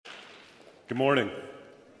Good morning.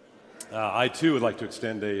 I too would like to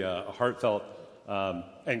extend a heartfelt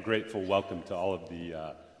and grateful welcome to all of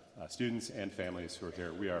the students and families who are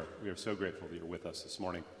here. We are so grateful that you're with us this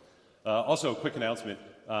morning. Also, a quick announcement.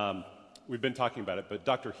 We've been talking about it, but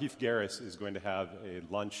Dr. Heath Garris is going to have a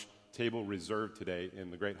lunch table reserved today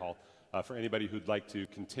in the Great Hall for anybody who'd like to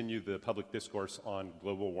continue the public discourse on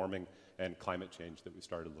global warming and climate change that we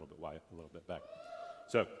started a little bit back.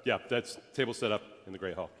 So, yeah, that's table set up in the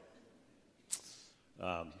Great Hall.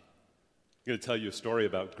 I'm going to tell you a story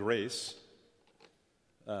about grace.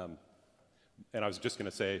 And I was just going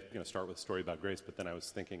to say, start with a story about grace, but then I was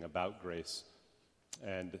thinking about grace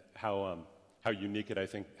and how unique I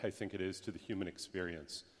think it is to the human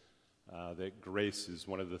experience. That grace is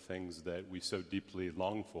one of the things that we so deeply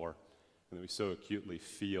long for and that we so acutely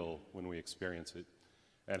feel when we experience it.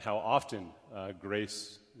 And how often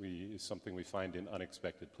grace is something we find in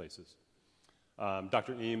unexpected places.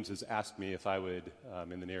 Dr. Eames has asked me if I would,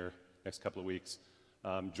 in the next couple of weeks,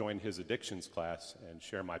 join his addictions class and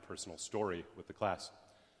share my personal story with the class.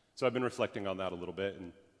 So I've been reflecting on that a little bit,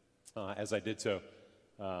 and as I did so,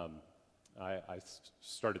 I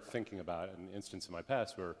started thinking about an instance in my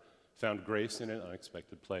past where I found grace in an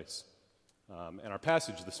unexpected place. And our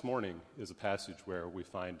passage this morning is a passage where we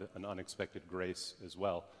find an unexpected grace as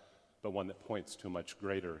well, but one that points to a much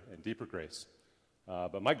greater and deeper grace.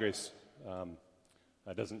 But my grace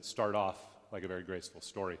doesn't start off like a very graceful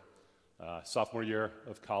story. Sophomore year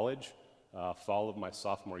of college, fall of my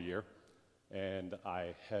sophomore year, and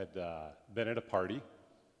I had been at a party,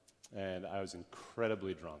 and I was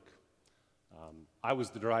incredibly drunk. I was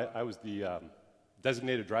the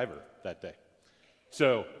designated driver that day.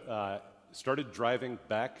 So started driving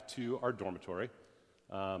back to our dormitory,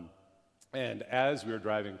 and as we were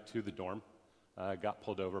driving to the dorm, got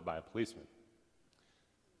pulled over by a policeman.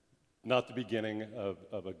 Not the beginning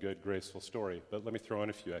of a good, graceful story, but let me throw in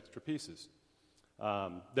a few extra pieces.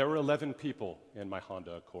 There were 11 people in my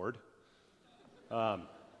Honda Accord,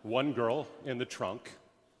 one girl in the trunk,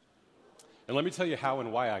 and let me tell you how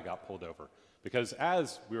and why I got pulled over. Because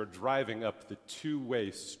as we were driving up the two-way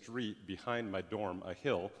street behind my dorm, a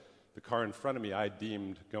hill, the car in front of me I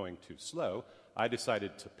deemed going too slow. I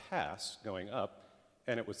decided to pass going up,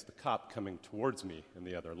 and it was the cop coming towards me in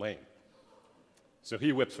the other lane. So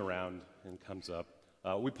he whips around and comes up.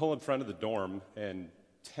 We pull in front of the dorm, and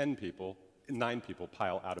 9 people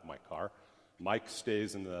pile out of my car. Mike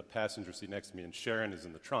stays in the passenger seat next to me, and Sharon is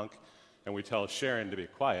in the trunk, and we tell Sharon to be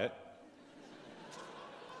quiet.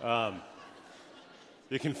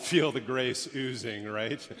 You can feel the grace oozing,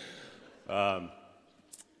 right?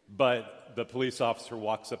 But the police officer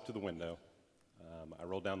walks up to the window. I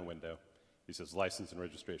roll down the window. He says, "License and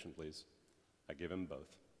registration, please." I give him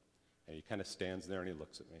both. And he kind of stands there and he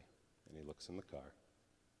looks at me, and he looks in the car,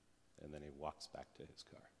 and then he walks back to his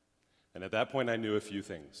car. And at that point, I knew a few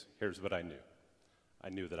things. Here's what I knew. I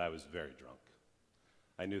knew that I was very drunk.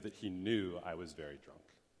 I knew that he knew I was very drunk.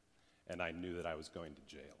 And I knew that I was going to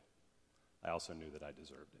jail. I also knew that I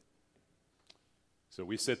deserved it. So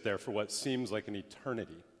we sit there for what seems like an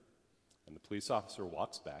eternity, and the police officer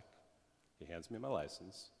walks back. He hands me my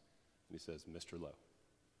license, and he says, "Mr. Lowe,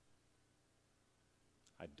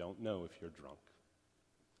 I don't know if you're drunk,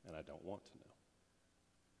 and I don't want to know,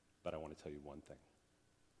 but I want to tell you one thing.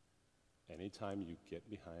 Anytime you get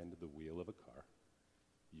behind the wheel of a car,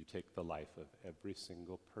 you take the life of every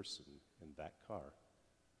single person in that car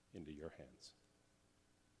into your hands.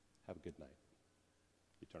 Have a good night."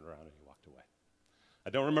 He turned around and he walked away.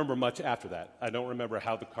 I don't remember much after that. I don't remember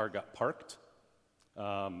how the car got parked.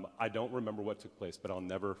 I don't remember what took place, but I'll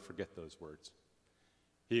never forget those words.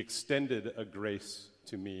 He extended a grace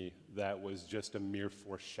to me that was just a mere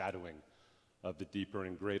foreshadowing of the deeper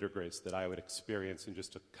and greater grace that I would experience in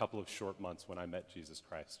just a couple of short months when I met Jesus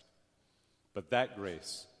Christ. But that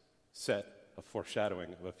grace set a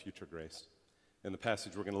foreshadowing of a future grace. And the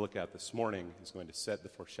passage we're going to look at this morning is going to set the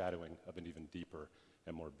foreshadowing of an even deeper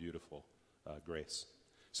and more beautiful grace.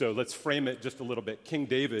 So let's frame it just a little bit. King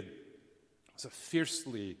David was a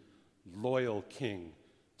fiercely loyal king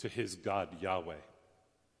to his God Yahweh.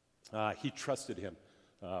 He trusted him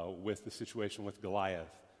with the situation with Goliath,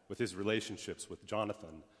 with his relationships with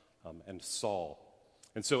Jonathan and Saul.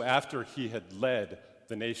 And so after he had led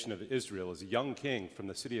the nation of Israel as a young king from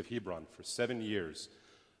the city of Hebron for 7 years,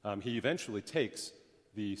 he eventually takes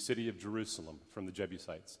the city of Jerusalem from the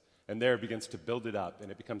Jebusites, and there begins to build it up, and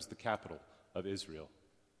it becomes the capital of Israel,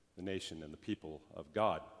 the nation and the people of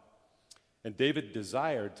God. And David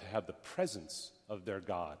desired to have the presence of their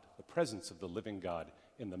God, the presence of the living God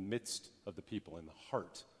in the midst of the people, in the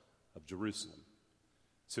heart of Jerusalem.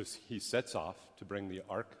 So he sets off to bring the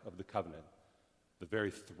Ark of the Covenant the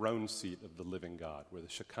very throne seat of the living God, where the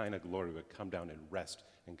Shekinah glory would come down and rest,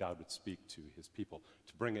 and God would speak to his people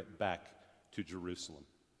to bring it back to Jerusalem.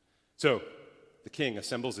 So the king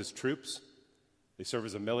assembles his troops. They serve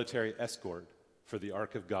as a military escort for the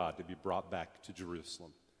Ark of God to be brought back to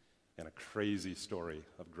Jerusalem. And a crazy story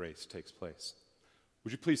of grace takes place.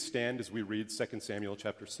 Would you please stand as we read 2 Samuel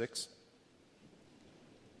chapter 6?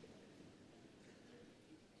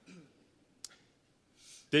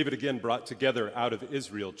 David again brought together out of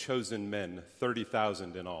Israel chosen men,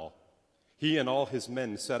 30,000 in all. He and all his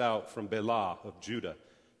men set out from Bela of Judah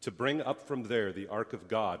to bring up from there the ark of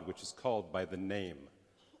God, which is called by the name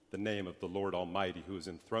of the Lord Almighty, who is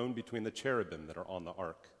enthroned between the cherubim that are on the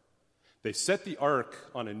ark. They set the ark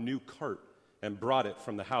on a new cart and brought it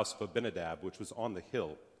from the house of Abinadab, which was on the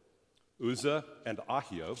hill. Uzzah and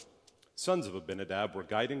Ahio, sons of Abinadab, were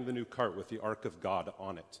guiding the new cart with the ark of God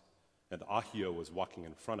on it, and Ahio was walking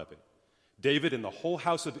in front of it. David and the whole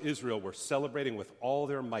house of Israel were celebrating with all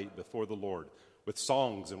their might before the Lord, with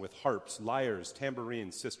songs and with harps, lyres,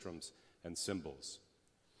 tambourines, sistrums, and cymbals.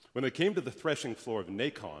 When they came to the threshing floor of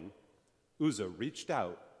Nacon, Uzzah reached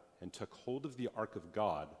out and took hold of the ark of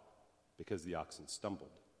God because the oxen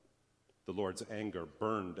stumbled. The Lord's anger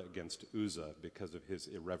burned against Uzzah because of his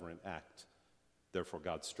irreverent act. Therefore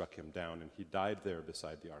God struck him down, and he died there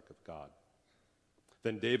beside the ark of God.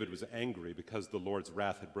 Then David was angry because the Lord's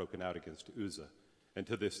wrath had broken out against Uzzah, and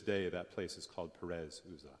to this day that place is called Perez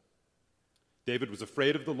Uzzah. David was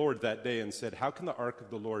afraid of the Lord that day and said, "How can the ark of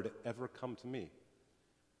the Lord ever come to me?"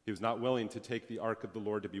 He was not willing to take the ark of the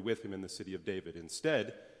Lord to be with him in the city of David.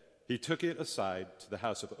 Instead, he took it aside to the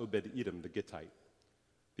house of Obed-Edom the Gittite.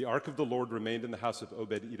 The ark of the Lord remained in the house of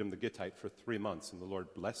Obed-Edom the Gittite for 3 months, and the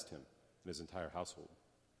Lord blessed him and his entire household.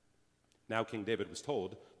 Now King David was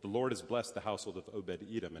told, "The Lord has blessed the household of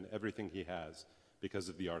Obed-Edom and everything he has because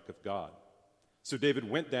of the ark of God." So David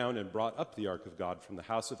went down and brought up the ark of God from the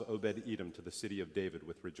house of Obed-Edom to the city of David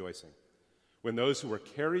with rejoicing. When those who were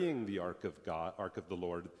carrying the ark of the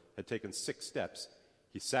Lord, had taken 6 steps,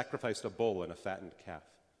 he sacrificed a bull and a fattened calf.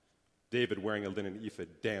 David, wearing a linen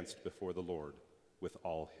ephod, danced before the Lord with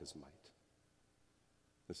all his might.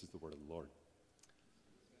 This is the word of the Lord.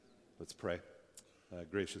 Let's pray.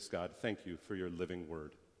 Gracious God, thank you for your living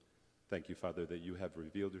word. Thank you, Father, that you have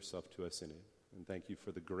revealed yourself to us in it. And thank you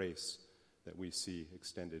for the grace that we see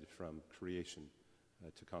extended from creation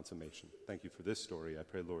to consummation. Thank you for this story. I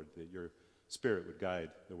pray, Lord, that your Spirit would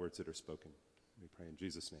guide the words that are spoken. We pray in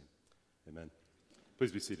Jesus' name. Amen.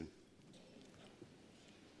 Please be seated.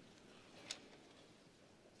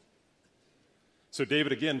 So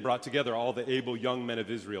David again brought together all the able young men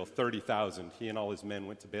of Israel, 30,000. He and all his men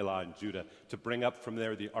went to Bela in Judah to bring up from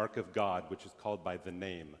there the ark of God, which is called by the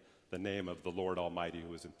name of the Lord Almighty,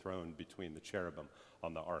 who is enthroned between the cherubim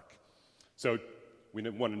on the ark. So we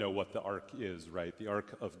want to know what the ark is, right? The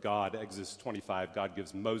ark of God, Exodus 25, God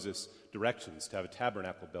gives Moses directions to have a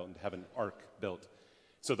tabernacle built and to have an ark built.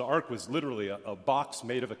 So the ark was literally a box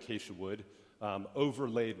made of acacia wood,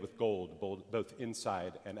 overlaid with gold, both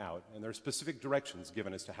inside and out. And there are specific directions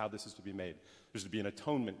given as to how this is to be made. There's to be an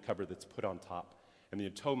atonement cover that's put on top. And the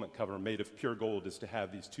atonement cover made of pure gold is to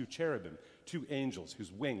have these 2 cherubim, 2 angels whose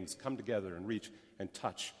wings come together and reach and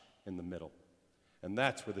touch in the middle. And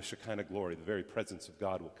that's where the Shekinah glory, the very presence of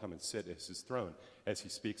God, will come and sit as his throne as he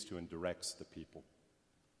speaks to and directs the people.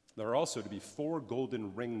 There are also to be 4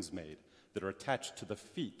 golden rings made that are attached to the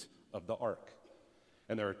feet of the ark.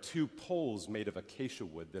 And there are 2 poles made of acacia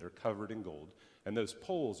wood that are covered in gold. And those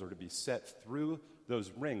poles are to be set through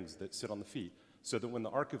those rings that sit on the feet, so that when the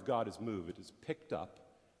ark of God is moved, it is picked up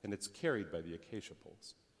and it's carried by the acacia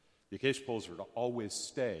poles. The acacia poles are to always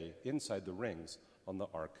stay inside the rings on the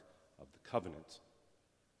ark of the covenant.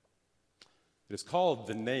 It is called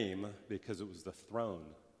the name because it was the throne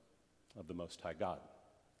of the Most High God.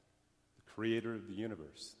 The creator of the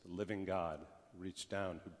universe, the living God, reached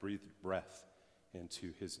down, who breathed breath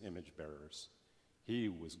into his image bearers. He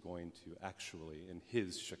was going to actually, in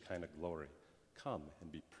his Shekinah glory, come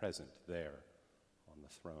and be present there on the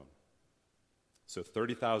throne. So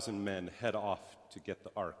 30,000 men head off to get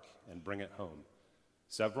the ark and bring it home,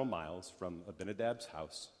 several miles from Abinadab's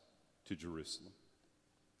house to Jerusalem.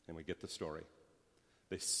 And we get the story.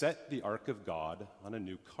 They set the ark of God on a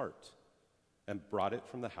new cart and brought it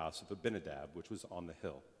from the house of Abinadab, which was on the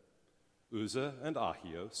hill. Uzzah and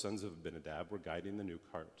Ahio, sons of Abinadab, were guiding the new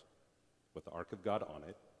cart with the ark of God on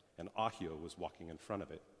it, and Ahio was walking in front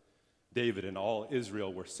of it. David and all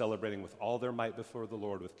Israel were celebrating with all their might before the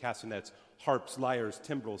Lord with castanets, harps, lyres,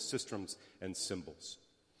 timbrels, sistrums, and cymbals.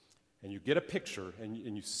 And you get a picture, and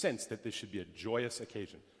you sense that this should be a joyous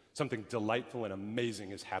occasion. Something delightful and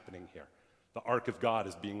amazing is happening here. The ark of God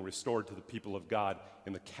is being restored to the people of God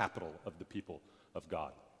in the capital of the people of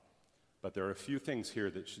God. But there are a few things here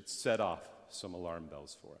that should set off some alarm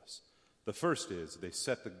bells for us. The first is they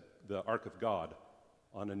set the ark of God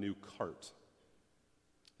on a new cart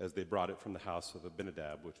as they brought it from the house of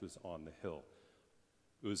Abinadab, which was on the hill.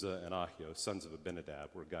 Uzzah and Ahio, sons of Abinadab,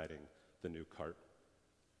 were guiding the new cart.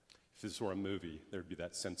 If this were a movie, there'd be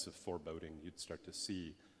that sense of foreboding. You'd start to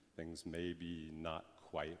see things maybe not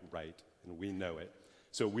quite right, and we know it.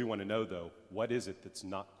 So we want to know, though, what is it that's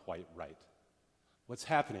not quite right? What's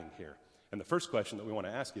happening here? And the first question that we want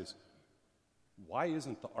to ask is, why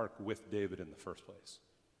isn't the ark with David in the first place?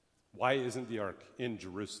 Why isn't the ark in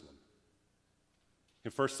Jerusalem?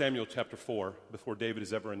 In 1 Samuel chapter 4, before David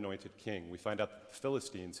is ever anointed king, we find out that the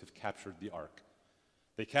Philistines have captured the ark.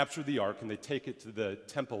 They capture the ark and they take it to the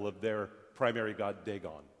temple of their primary god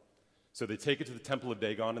Dagon. So they take it to the temple of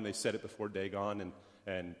Dagon and they set it before Dagon,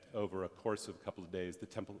 and over a course of a couple of days,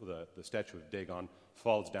 the statue of Dagon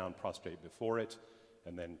falls down prostrate before it,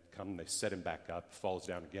 and then they set him back up, falls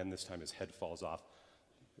down again. This time his head falls off.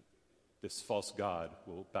 This false god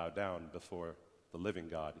will bow down before the living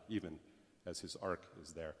God, even as his ark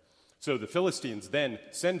is there. So the Philistines then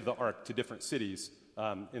send the ark to different cities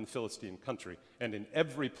in Philistine country, and in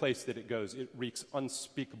every place that it goes, it wreaks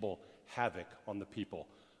unspeakable havoc on the people.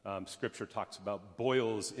 Scripture talks about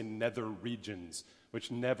boils in nether regions, which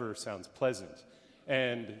never sounds pleasant.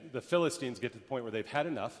 And the Philistines get to the point where they've had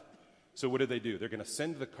enough, so what do? They're going to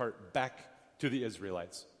send the cart back to the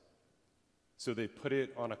Israelites. So they put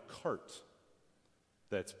it on a cart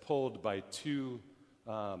that's pulled by two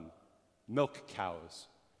milk cows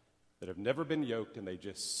that have never been yoked, and they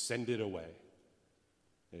just send it away.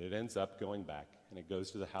 And it ends up going back, and it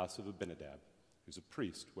goes to the house of Abinadab, who's a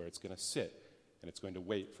priest, where it's going to sit, and it's going to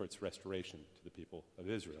wait for its restoration to the people of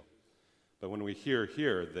Israel. But when we hear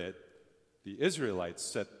here that the Israelites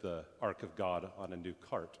set the ark of God on a new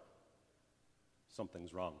cart,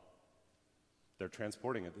 something's wrong. They're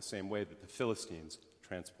transporting it the same way that the Philistines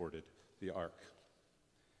transported the ark.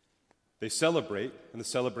 They celebrate, and the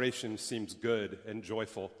celebration seems good and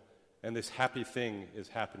joyful, and this happy thing is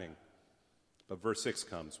happening. But verse 6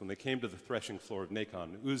 comes. When they came to the threshing floor of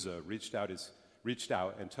Nacon, Uzzah reached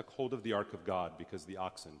out and took hold of the ark of God because the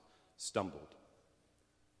oxen stumbled.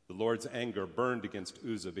 The Lord's anger burned against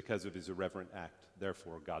Uzzah because of his irreverent act.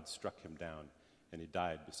 Therefore, God struck him down, and he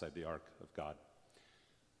died beside the ark of God.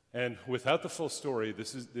 And without the full story,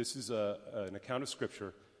 this is an account of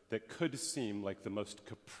Scripture that could seem like the most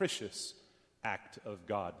capricious act of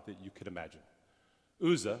God that you could imagine.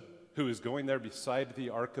 Uzzah, who is going there beside the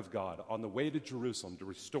ark of God on the way to Jerusalem to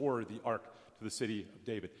restore the ark to the city of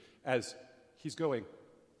David, as he's going,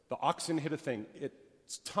 the oxen hit a thing,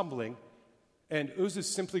 it's tumbling, and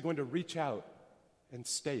Uzzah's simply going to reach out and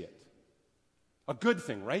stay it. A good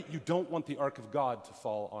thing, right? You don't want the ark of God to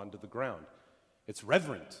fall onto the ground. It's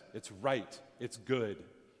reverent, it's right, it's good,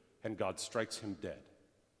 and God strikes him dead.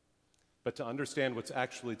 But to understand what's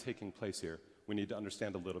actually taking place here, we need to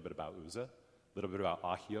understand a little bit about Uzzah, a little bit about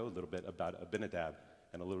Ahio, a little bit about Abinadab,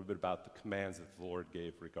 and a little bit about the commands that the Lord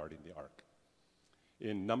gave regarding the ark.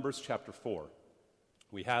 In Numbers chapter 4,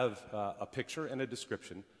 we have a picture and a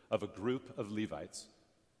description of a group of Levites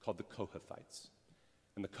called the Kohathites.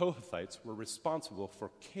 And the Kohathites were responsible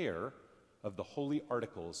for care of the holy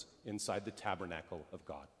articles inside the tabernacle of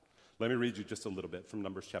God. Let me read you just a little bit from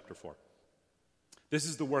Numbers chapter 4. This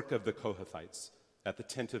is the work of the Kohathites at the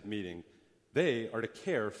tent of meeting. They are to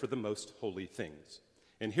care for the most holy things.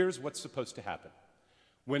 And here's what's supposed to happen.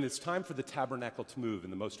 When it's time for the tabernacle to move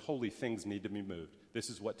and the most holy things need to be moved, this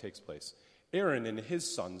is what takes place. Aaron and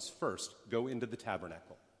his sons first go into the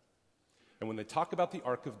tabernacle. And when they talk about the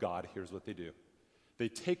ark of God, here's what they do. They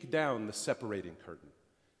take down the separating curtain,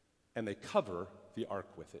 and they cover the ark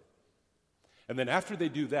with it. And then after they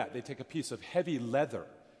do that, they take a piece of heavy leather,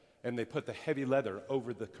 and they put the heavy leather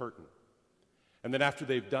over the curtain. And then after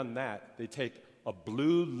they've done that, they take a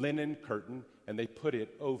blue linen curtain, and they put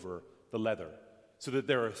it over the leather, so that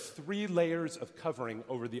there are 3 layers of covering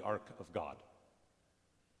over the ark of God.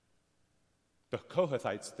 The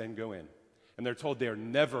Kohathites then go in, and they're told they are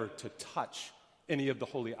never to touch any of the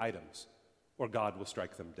holy items, or God will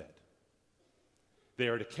strike them dead. They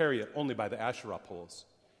are to carry it only by the Asherah poles,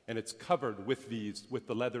 and it's covered with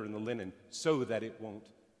the leather and the linen, so that it won't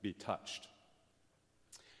be touched.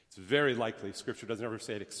 It's very likely, Scripture doesn't ever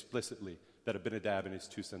say it explicitly, that Abinadab and his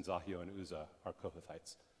 2 sons Ahio and Uzzah are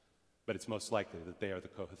Kohathites. But it's most likely that they are the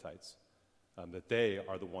Kohathites, that they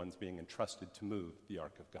are the ones being entrusted to move the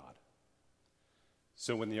ark of God.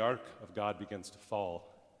 So when the ark of God begins to fall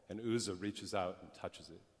and Uzzah reaches out and touches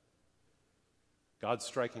it, God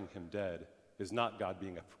striking him dead is not God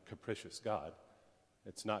being a capricious God.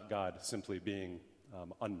 It's not God simply being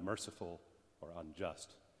unmerciful or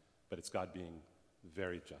unjust, but it's God being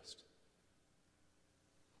very just.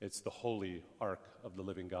 It's the holy ark of the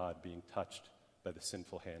living God being touched by the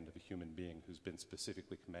sinful hand of a human being who's been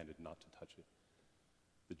specifically commanded not to touch it.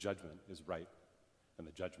 The judgment is right, and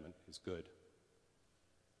the judgment is good.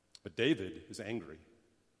 But David is angry.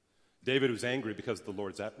 David was angry because the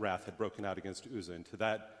Lord's wrath had broken out against Uzzah, and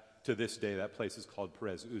to this day that place is called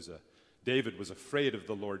Perez Uzzah. David was afraid of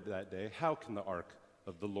the Lord that day. How can the ark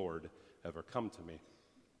of the Lord ever come to me?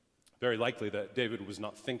 Very likely that David was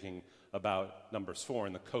not thinking about Numbers 4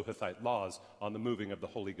 and the Kohathite laws on the moving of the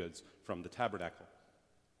holy goods from the tabernacle.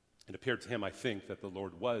 It appeared to him, I think, that the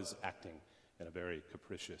Lord was acting in a very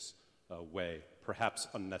capricious way, perhaps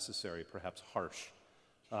unnecessary, perhaps harsh.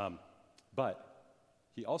 But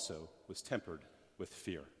he also was tempered with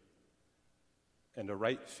fear, and a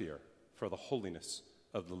right fear for the holiness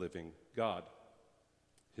of the living God.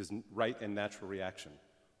 His right and natural reaction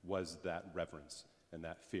was that reverence and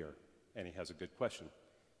that fear. And he has a good question.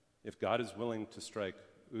 If God is willing to strike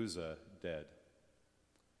Uzzah dead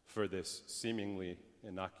for this seemingly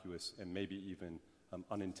innocuous and maybe even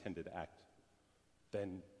unintended act,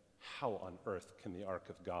 then how on earth can the ark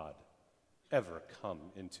of God ever come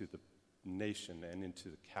into the nation and into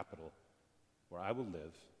the capital where I will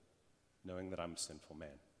live, knowing that I'm a sinful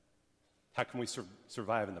man? How can we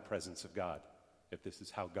survive in the presence of God if this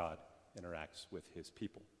is how God interacts with his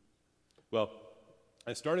people? Well,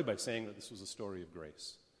 I started by saying that this was a story of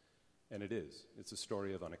grace, and it is. It's a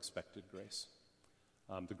story of unexpected grace.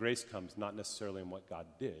 The grace comes not necessarily in what God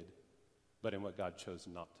did, but in what God chose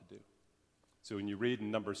not to do. So when you read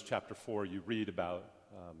in Numbers chapter 4, you read about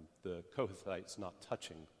the Kohathites not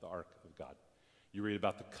touching the ark of God. You read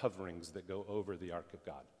about the coverings that go over the ark of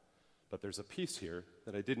God. But there's a piece here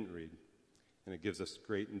that I didn't read, and it gives us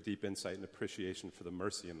great and deep insight and appreciation for the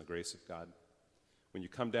mercy and the grace of God. When you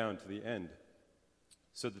come down to the end,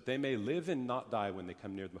 so that they may live and not die when they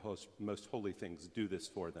come near the most holy things, do this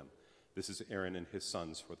for them. This is Aaron and his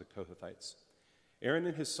sons for the Kohathites. Aaron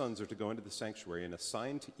and his sons are to go into the sanctuary and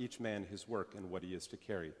assign to each man his work and what he is to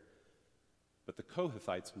carry. But the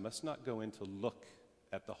Kohathites must not go in to look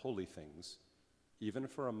at the holy things, even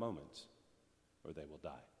for a moment, or they will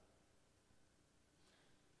die.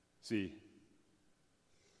 See,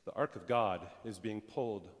 the ark of God is being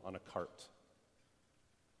pulled on a cart.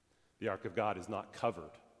 The ark of God is not covered.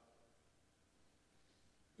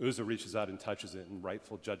 Uzzah reaches out and touches it, and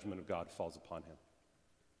rightful judgment of God falls upon him.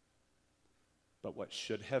 But what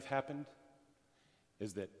should have happened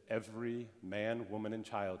is that every man, woman, and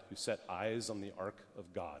child who set eyes on the ark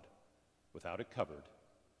of God without it covered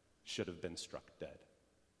should have been struck dead.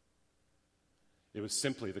 It was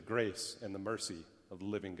simply the grace and the mercy of the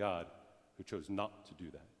living God who chose not to do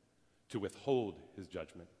that, to withhold his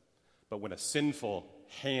judgment. But when a sinful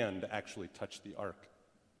hand actually touched the ark,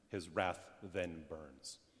 his wrath then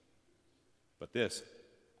burns. But this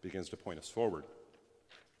begins to point us forward.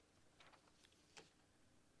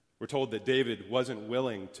 We're told that David wasn't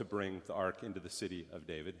willing to bring the ark into the city of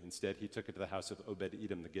David. Instead, he took it to the house of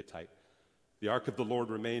Obed-Edom the Gittite. The ark of the Lord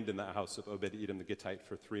remained in the house of Obed-Edom the Gittite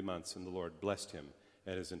for 3 months, and the Lord blessed him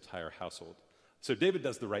and his entire household. So David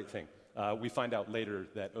does the right thing. We find out later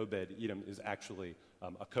that Obed-Edom is actually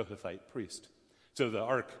a Kohathite priest. So the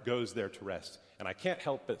ark goes there to rest. And I can't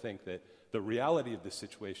help but think that the reality of this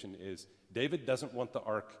situation is David doesn't want the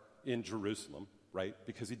ark in Jerusalem, right?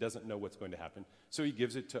 Because he doesn't know what's going to happen. So he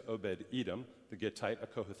gives it to Obed-Edom, the Gittite, a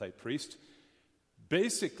Kohathite priest,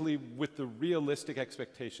 basically with the realistic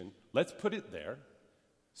expectation, let's put it there,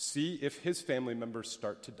 see if his family members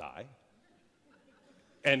start to die,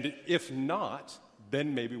 and if not,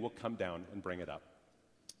 then maybe we'll come down and bring it up.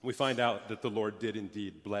 We find out that the Lord did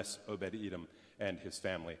indeed bless Obed-Edom and his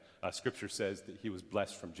family. Scripture says that he was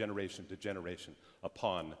blessed from generation to generation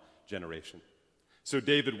upon generation. So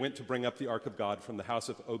David went to bring up the ark of God from the house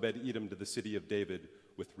of Obed-Edom to the city of David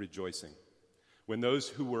with rejoicing. When those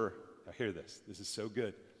who were, now hear this is so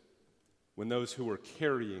good. When those who were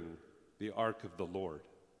carrying the ark of the Lord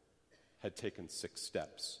had taken 6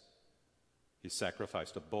 steps, he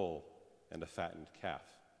sacrificed a bull and a fattened calf.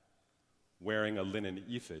 Wearing a linen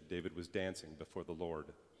ephod, David was dancing before the Lord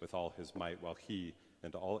with all his might, while he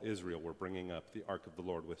and all Israel were bringing up the ark of the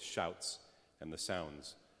Lord with shouts and the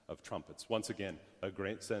sounds of trumpets. Once again, a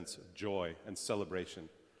great sense of joy and celebration.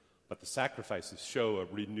 But the sacrifices show a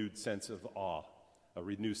renewed sense of awe, a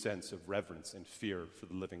renewed sense of reverence and fear for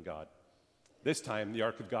the living God. This time, the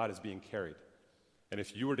ark of God is being carried. And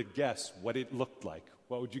if you were to guess what it looked like,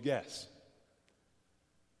 what would you guess?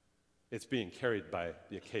 It's being carried by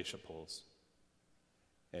the acacia poles.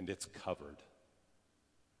 and it's covered.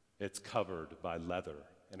 It's covered by leather,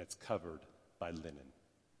 and it's covered by linen.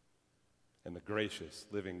 And the gracious,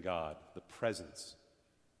 living God, the presence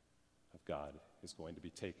of God, is going to be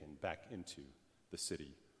taken back into the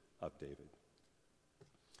city of David.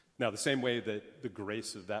 Now, the same way that the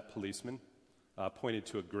grace of that policeman pointed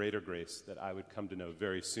to a greater grace that I would come to know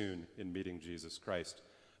very soon in meeting Jesus Christ,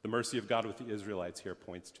 the mercy of God with the Israelites here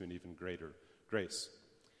points to an even greater grace.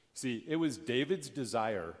 See, it was David's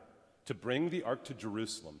desire to bring the ark to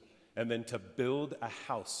Jerusalem and then to build a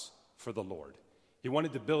house for the Lord. He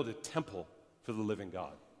wanted to build a temple for the living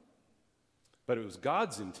God. But it was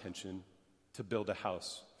God's intention to build a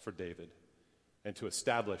house for David and to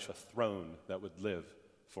establish a throne that would live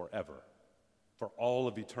forever, for all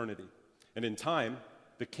of eternity. And in time,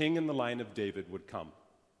 the king in the line of David would come.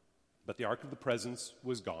 But the Ark of the Presence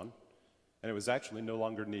was gone, and it was actually no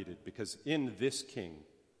longer needed, because in this king,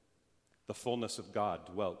 the fullness of God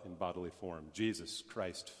dwelt in bodily form, Jesus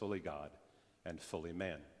Christ, fully God and fully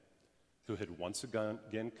man, who had once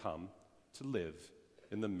again come to live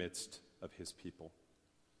in the midst of his people.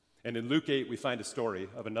 And in Luke 8, we find a story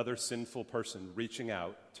of another sinful person reaching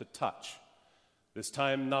out to touch, this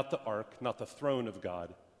time not the ark, not the throne of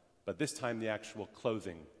God, but this time the actual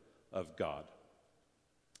clothing of God.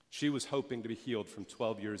 She was hoping to be healed from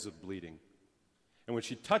 12 years of bleeding. And when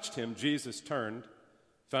she touched him, Jesus turned,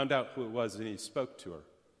 found out who it was, and he spoke to her.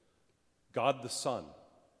 God the Son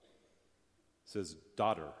says,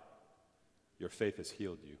 "Daughter, your faith has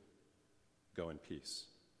healed you. Go in peace."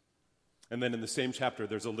 And then in the same chapter,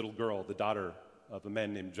 there's a little girl, the daughter of a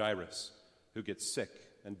man named Jairus, who gets sick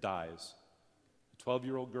and dies. A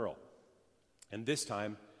 12-year-old girl. And this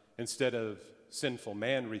time, instead of sinful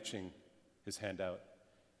man reaching his hand out,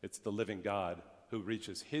 it's the living God who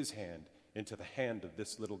reaches his hand into the hand of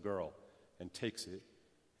this little girl and takes it, and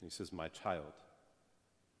he says, "My child,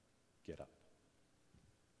 get up."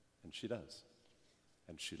 And she does,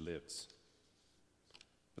 and she lives.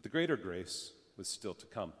 But the greater grace was still to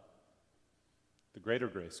come. The greater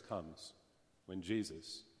grace comes when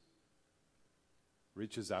Jesus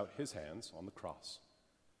reaches out his hands on the cross,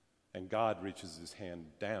 and God reaches his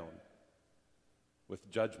hand down with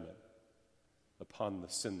judgment upon the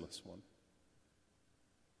sinless one,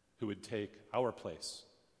 who would take our place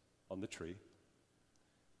on the tree,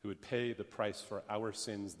 who would pay the price for our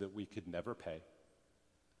sins that we could never pay,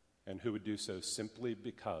 and who would do so simply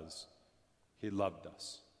because he loved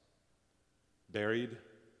us. Buried,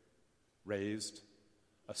 raised,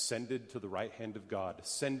 ascended to the right hand of God,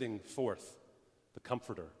 sending forth the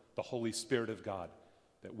Comforter, the Holy Spirit of God,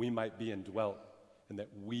 that we might be indwelt and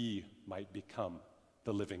that we might become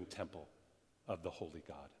the living temple of the Holy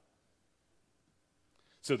God.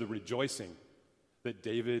 So the rejoicing that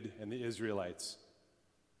David and the Israelites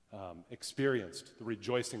experienced, the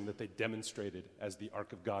rejoicing that they demonstrated as the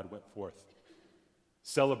ark of God went forth,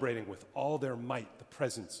 celebrating with all their might the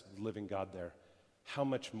presence of the living God there, how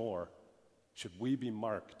much more should we be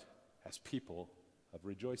marked as people of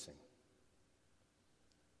rejoicing?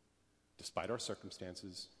 Despite our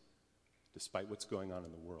circumstances, despite what's going on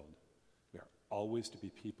in the world, we are always to be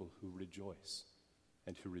people who rejoice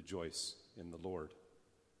and who rejoice in the Lord.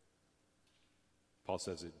 Paul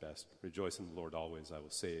says it best, "Rejoice in the Lord always. I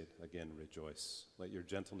will say it again, rejoice. Let your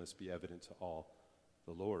gentleness be evident to all.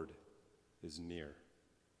 The Lord is near."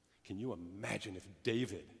 Can you imagine if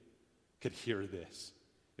David could hear this?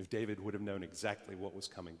 If David would have known exactly what was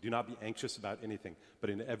coming. "Do not be anxious about anything, but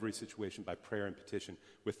in every situation by prayer and petition,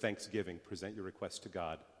 with thanksgiving, present your requests to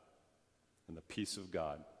God. And the peace of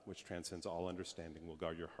God, which transcends all understanding, will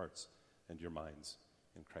guard your hearts and your minds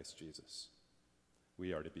in Christ Jesus."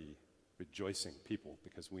 We are to be rejoicing people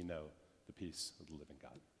because we know the peace of the living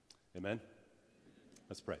God. Amen?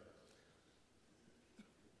 Let's pray.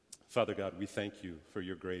 Father God, we thank you for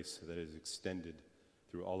your grace that is extended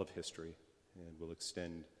through all of history and will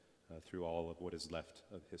extend through all of what is left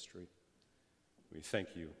of history. We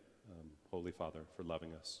thank you, Holy Father, for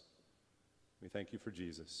loving us. We thank you for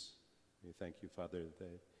Jesus. We thank you, Father,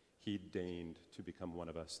 that he deigned to become one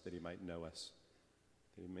of us, that he might know us,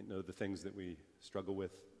 that he might know the things that we struggle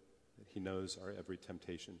with, that he knows our every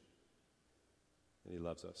temptation, that he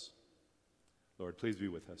loves us. Lord, please be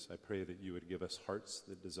with us. I pray that you would give us hearts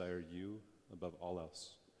that desire you above all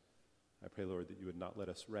else. I pray, Lord, that you would not let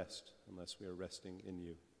us rest unless we are resting in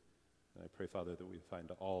you. And I pray, Father, that we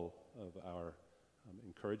find all of our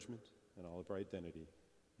encouragement and all of our identity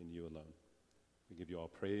in you alone. We give you all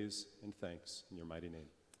praise and thanks in your mighty name.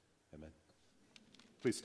 Amen.